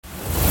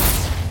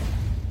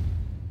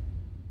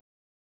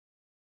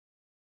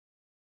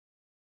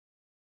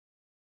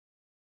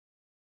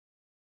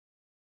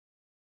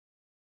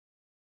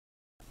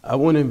I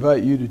want to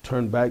invite you to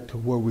turn back to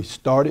where we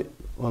started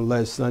on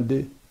last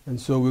Sunday. And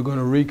so we're going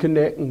to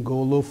reconnect and go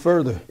a little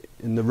further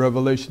in the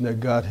revelation that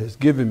God has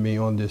given me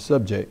on this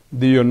subject,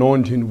 the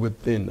anointing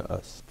within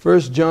us. 1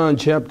 John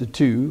chapter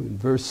 2,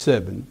 verse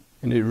 7,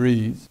 and it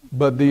reads,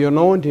 "But the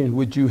anointing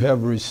which you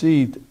have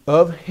received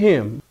of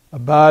him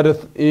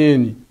abideth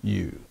in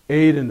you."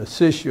 Aid and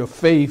assist your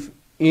faith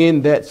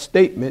in that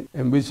statement.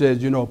 And we said,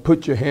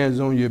 put your hands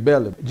on your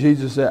belly.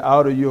 Jesus said,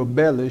 out of your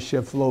belly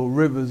shall flow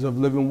rivers of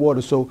living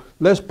water. So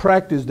let's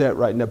practice that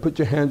right now. Put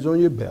your hands on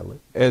your belly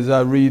as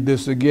I read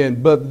this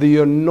again. "But the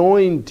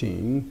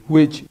anointing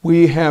which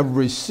we have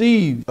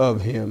received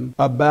of him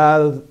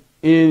abideth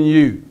in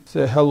you."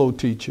 Say, "Hello,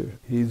 teacher."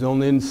 He's on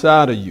the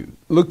inside of you.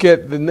 Look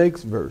at the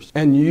next verse.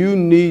 "And you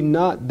need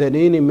not that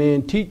any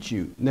man teach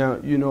you." Now,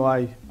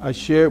 I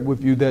shared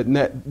with you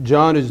that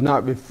John is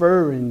not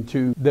referring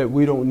to that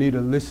we don't need to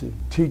listen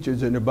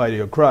teachers in the body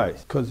of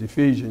Christ, because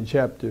Ephesians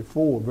chapter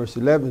 4, verse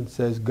 11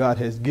 says God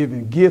has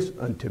given gifts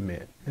unto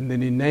men. And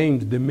then he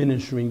names the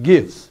ministering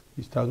gifts.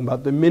 He's talking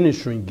about the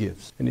ministering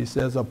gifts. And he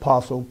says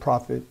apostle,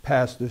 prophet,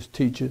 pastors,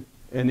 teacher,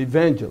 and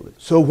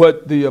evangelist. So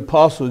what the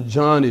apostle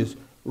John is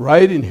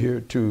writing here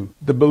to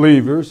the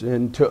believers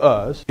and to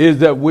us is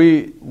that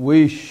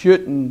we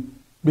shouldn't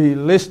be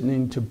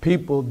listening to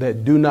people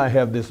that do not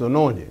have this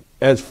anointing,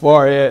 as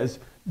far as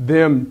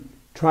them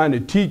trying to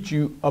teach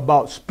you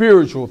about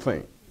spiritual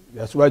things.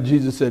 That's why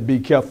Jesus said, be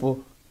careful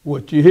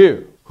what you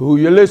hear, who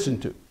you listen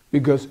to,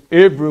 because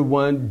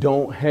everyone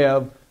don't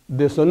have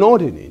this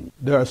anointing in you.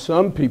 There are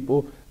some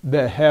people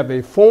that have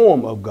a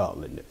form of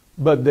godliness,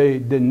 but they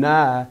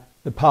deny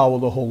the power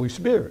of the Holy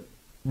Spirit.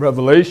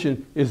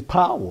 Revelation is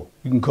power.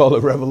 You can call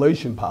it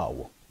revelation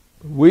power.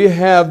 We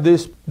have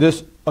this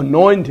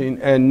anointing,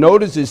 and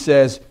notice it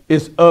says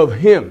it's of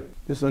him.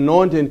 This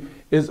anointing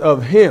is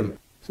of him.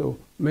 So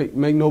make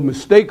no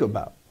mistake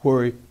about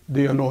where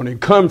the anointing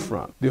comes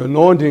from. The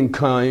anointing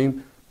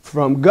came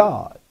from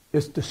God.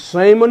 It's the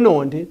same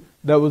anointing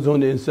that was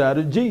on the inside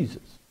of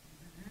Jesus.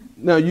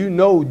 Now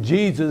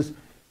Jesus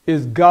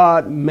is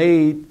God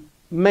made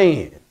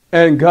man.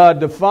 And God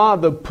the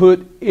Father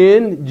put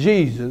in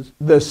Jesus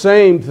the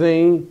same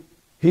thing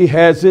he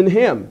has in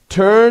him.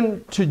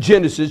 Turn to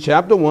Genesis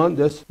chapter 1.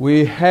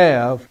 We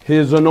have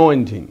his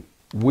anointing.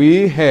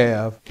 We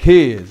have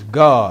his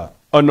God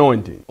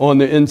anointing on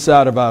the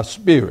inside of our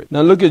spirit.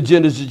 Now look at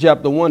Genesis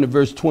chapter 1 and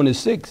verse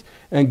 26.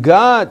 "And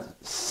God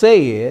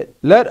said,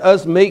 let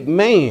us make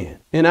man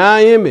in our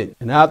image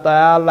and after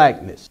our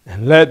likeness,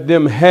 and let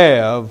them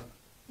have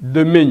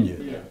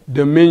dominion." Yeah.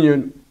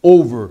 Dominion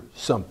over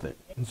something.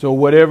 And so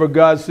whatever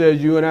God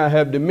says you and I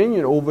have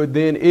dominion over,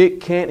 then it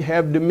can't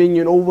have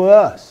dominion over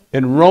us.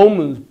 In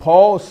Romans,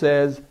 Paul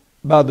says,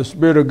 by the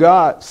Spirit of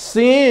God,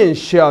 sin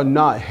shall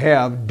not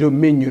have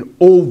dominion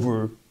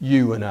over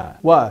you and I.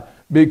 Why?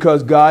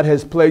 Because God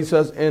has placed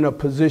us in a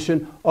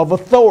position of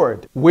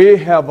authority. We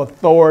have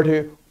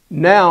authority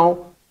now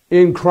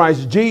in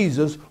Christ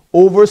Jesus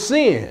over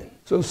sin.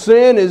 So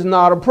sin is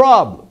not a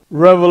problem.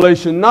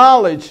 Revelation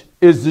knowledge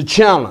is the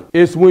challenge.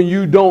 It's when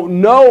you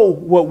don't know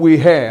what we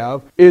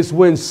have. It's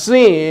when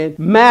sin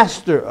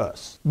masters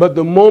us. But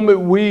the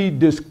moment we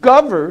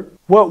discover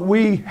what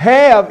we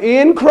have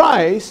in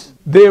Christ,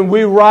 then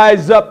we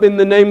rise up in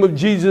the name of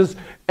Jesus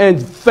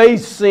and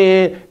face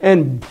sin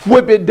and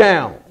whip it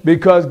down.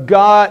 Because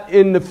God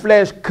in the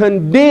flesh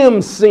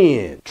condemns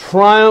sin,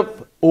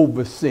 triumph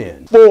over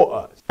sin for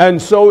us. And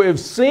so if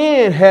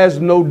sin has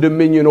no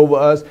dominion over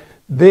us,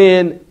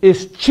 then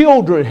its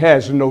children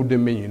has no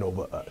dominion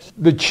over us.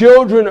 The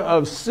children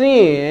of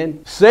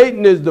sin,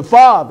 Satan is the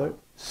father,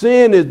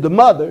 sin is the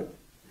mother.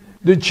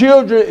 The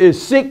children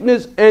is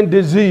sickness and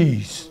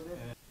disease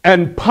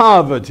and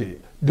poverty.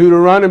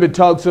 Deuteronomy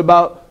talks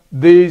about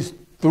these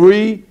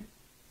three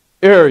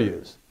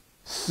areas: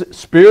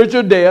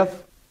 spiritual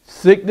death,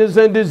 sickness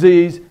and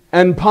disease,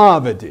 and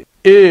poverty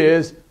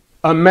is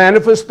a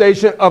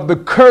manifestation of the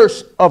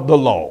curse of the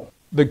law.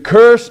 The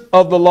curse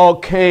of the law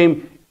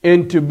came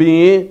into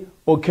being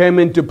or came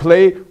into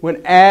play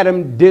when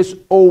Adam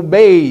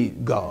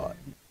disobeyed God,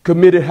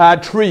 committed high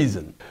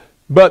treason.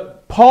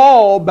 But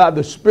Paul, by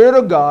the Spirit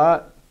of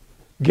God,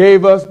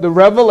 gave us the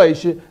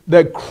revelation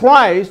that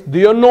Christ,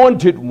 the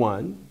anointed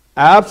one,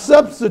 our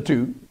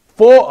substitute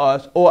for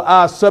us, or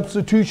our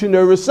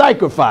substitutionary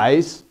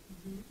sacrifice,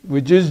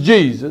 which is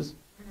Jesus,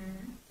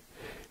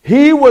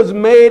 he was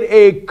made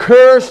a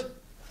curse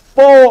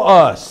for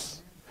us.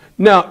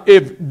 Now,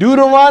 if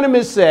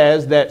Deuteronomy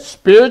says that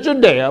spiritual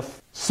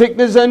death,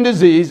 sickness and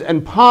disease,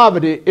 and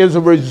poverty is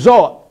a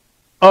result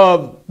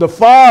of the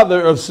father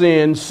of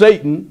sin,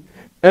 Satan,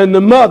 and the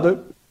mother,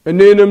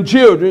 and then them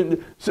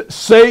children,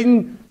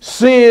 Satan,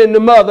 sin, the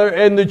mother,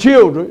 and the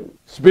children,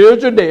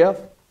 spiritual death,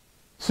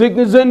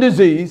 sickness and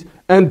disease,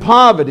 and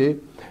poverty,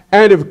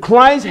 and if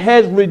Christ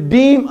has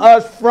redeemed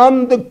us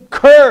from the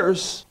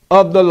curse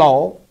of the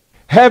law,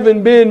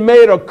 having been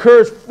made a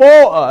curse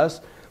for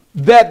us,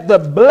 that the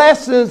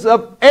blessings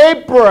of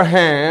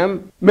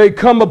Abraham may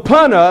come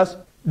upon us,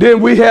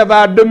 then we have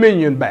our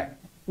dominion back.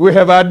 We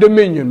have our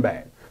dominion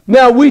back.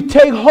 Now we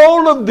take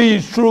hold of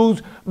these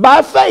truths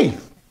by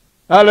faith.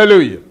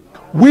 Hallelujah.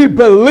 We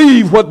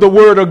believe what the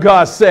word of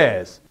God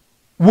says.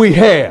 We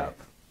have.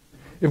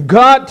 If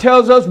God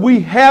tells us we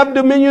have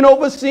dominion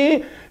over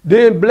sin,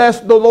 then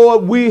bless the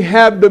Lord, we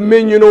have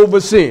dominion over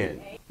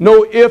sin.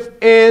 No ifs,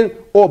 ands,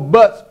 or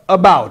buts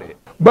about it.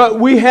 But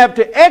we have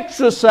to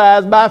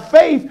exercise by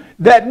faith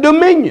that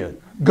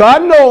dominion.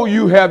 God knows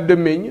you have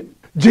dominion.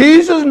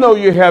 Jesus knows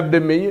you have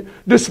dominion.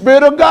 The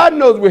Spirit of God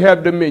knows we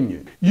have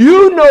dominion.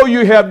 You know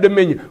you have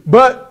dominion.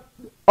 But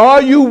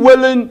are you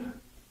willing,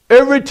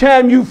 every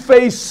time you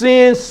face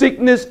sin,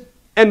 sickness,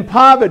 and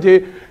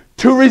poverty,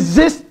 to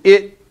resist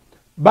it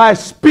by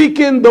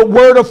speaking the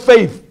word of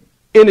faith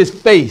in his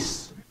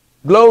face?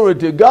 Glory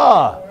to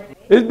God.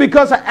 It's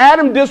because of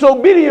Adam's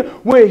disobedience.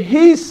 When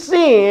he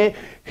sinned,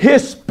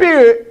 his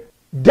spirit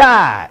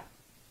died.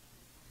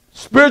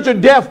 Spiritual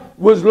death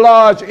was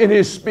lodged in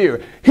his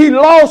spirit. He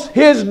lost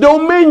his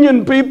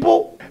dominion,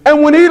 people.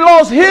 And when he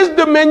lost his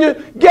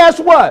dominion, guess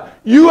what?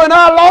 You and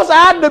I lost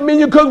our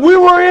dominion because we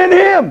were in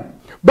him.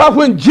 But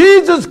when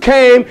Jesus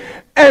came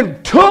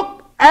and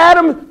took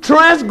Adam's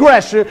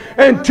transgression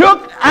and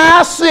took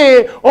our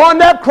sin on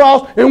that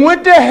cross and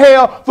went to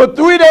hell for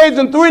 3 days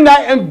and 3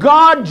 nights, and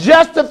God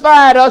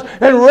justified us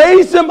and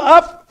raised him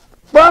up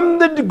from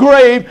the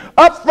grave,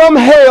 up from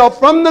hell,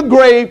 from the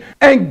grave,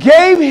 and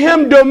gave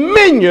him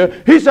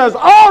dominion. He says,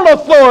 all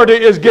authority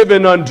is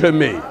given unto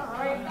me,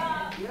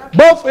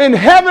 both in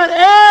heaven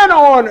and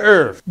on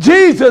earth.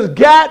 Jesus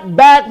got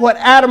back what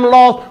Adam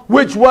lost,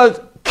 which was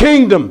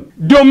kingdom,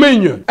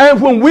 dominion.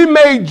 And when we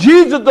made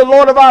Jesus the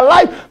Lord of our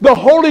life, the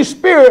Holy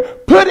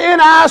Spirit put in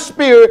our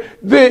spirit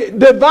the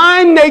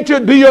divine nature,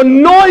 the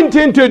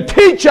anointing to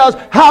teach us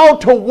how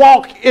to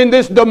walk in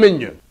this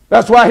dominion.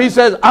 That's why he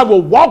says, I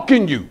will walk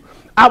in you.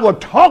 I will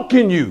talk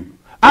in you.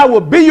 I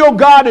will be your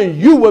God and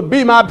you will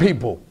be my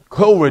people.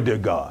 Glory to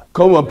God.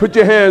 Come on, put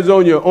your hands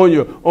on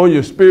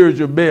your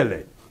spiritual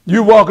belly.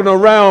 You walking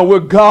around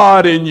with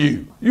God in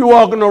you. You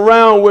walking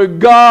around with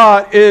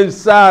God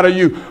inside of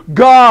you.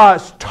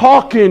 God's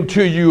talking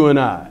to you and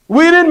I.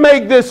 We didn't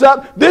make this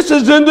up. This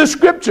is in the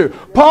scripture.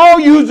 Paul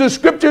used the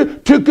scripture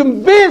to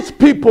convince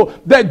people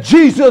that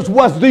Jesus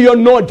was the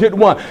anointed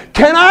one.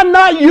 Can I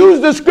not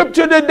use the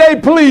scripture today,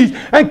 please,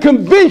 and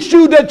convince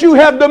you that you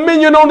have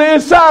dominion on the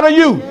inside of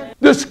you?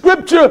 The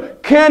scripture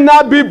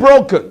cannot be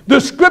broken. The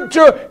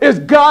scripture is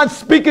God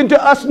speaking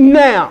to us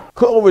now.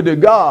 Glory to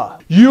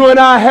God. You and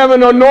I have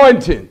an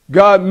anointing.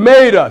 God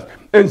made us.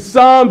 In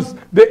Psalms,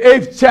 the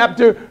 8th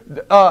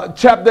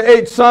chapter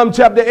 8, Psalm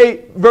chapter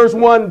 8, verse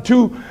 1 and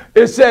 2,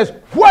 it says,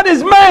 what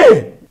is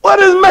man? What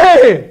is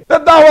man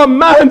that thou art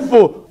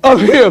mindful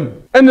of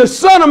him? And the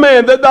son of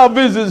man that thou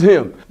visitest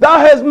him. Thou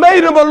hast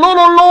made him a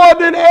little Lord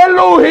than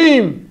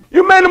Elohim.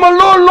 You made him a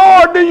little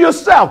Lord than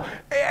yourself.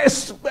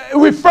 It's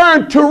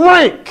referring to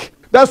rank.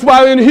 That's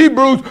why in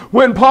Hebrews,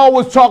 when Paul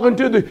was talking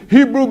to the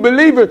Hebrew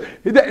believers,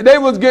 they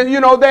was getting,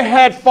 they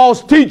had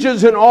false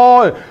teachers and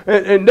all,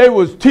 and they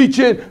was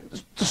teaching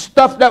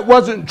stuff that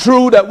wasn't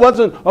true, that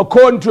wasn't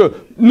according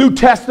to New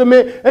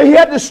Testament, and he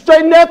had to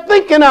straighten their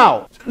thinking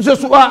out.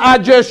 Just why I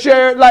just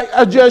shared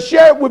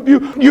with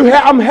you.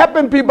 I'm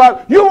helping people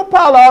out. You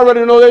probably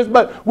already know this,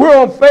 but we're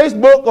on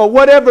Facebook or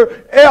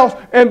whatever else,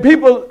 and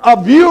people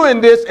are viewing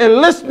this and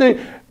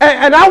listening.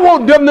 And I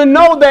want them to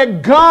know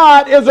that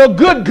God is a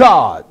good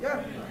God.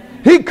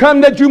 He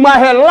come that you might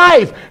have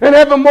life and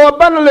have it more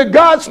abundantly.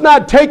 God's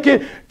not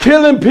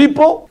killing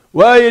people.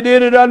 Well, he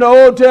did it under the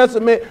Old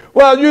Testament.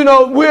 Well,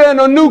 we're in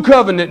a new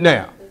covenant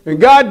now. And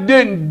God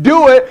didn't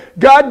do it.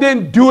 God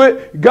didn't do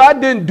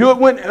it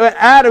when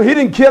Adam, he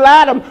didn't kill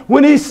Adam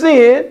when he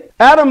sinned.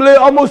 Adam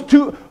lived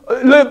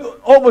lived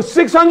over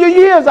 600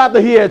 years after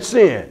he had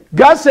sinned.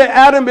 God said,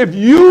 Adam, if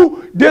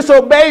you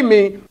disobey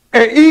me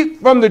and eat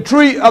from the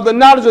tree of the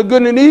knowledge of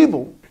good and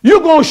evil,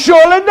 you're going to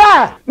surely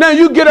die. Now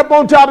you get up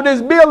on top of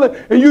this building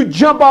and you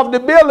jump off the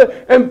building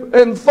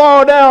and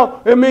fall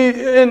down. And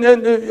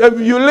if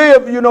you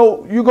live,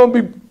 you're going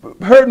to be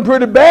hurting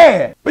pretty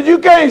bad. But you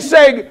can't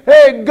say,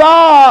 hey,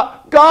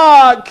 God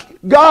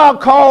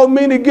called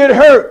me to get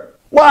hurt.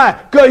 Why?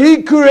 Because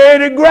he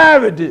created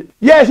gravity.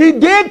 Yes, he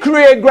did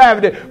create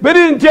gravity, but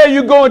he didn't tell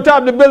you go on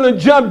top of the building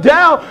and jump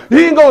down.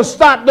 He ain't gonna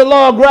stop the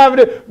law of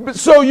gravity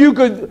so you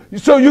could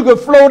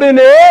float in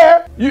the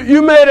air.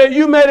 You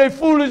made a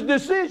foolish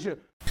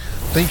decision.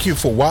 Thank you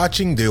for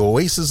watching the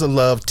Oasis of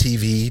Love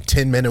TV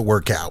 10-minute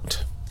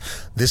workout.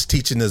 This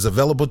teaching is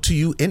available to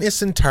you in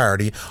its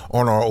entirety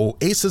on our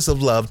Oasis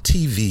of Love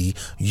TV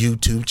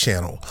YouTube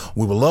channel.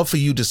 We would love for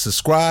you to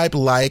subscribe,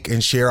 like,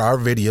 and share our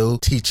video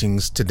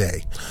teachings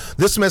today.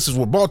 This message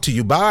was brought to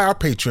you by our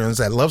patrons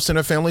at Love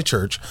Center Family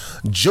Church,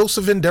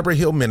 Joseph and Deborah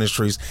Hill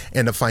Ministries,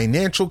 and the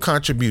financial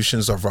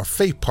contributions of our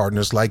faith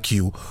partners like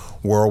you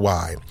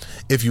worldwide.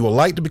 If you would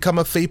like to become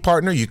a faith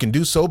partner, you can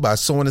do so by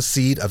sowing a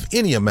seed of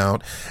any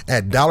amount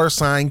at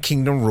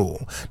 $Kingdom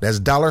Rule. That's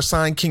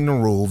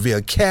 $Kingdom Rule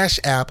via Cash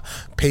App,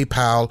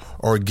 PayPal,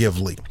 or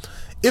Gively.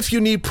 If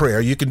you need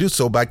prayer, you can do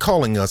so by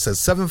calling us at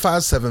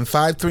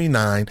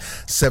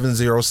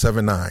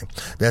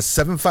 757-539-7079. That's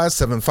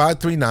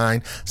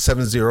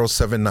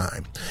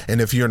 757-539-7079. And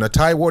if you're in the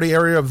Tidewater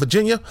area of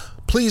Virginia,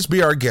 please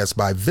be our guest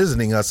by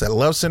visiting us at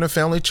Love Center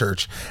Family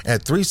Church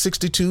at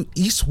 362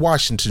 East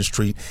Washington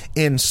Street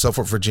in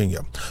Suffolk, Virginia.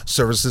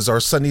 Services are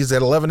Sundays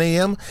at 11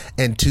 a.m.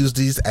 and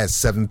Tuesdays at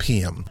 7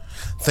 p.m.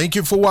 Thank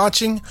you for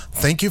watching.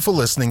 Thank you for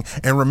listening.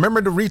 And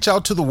remember to reach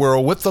out to the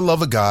world with the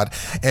love of God.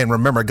 And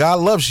remember, God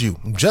loves you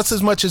just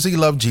as much as he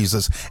loved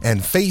Jesus.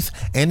 And faith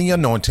and the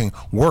anointing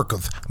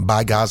worketh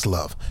by God's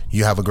love.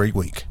 You have a great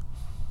week.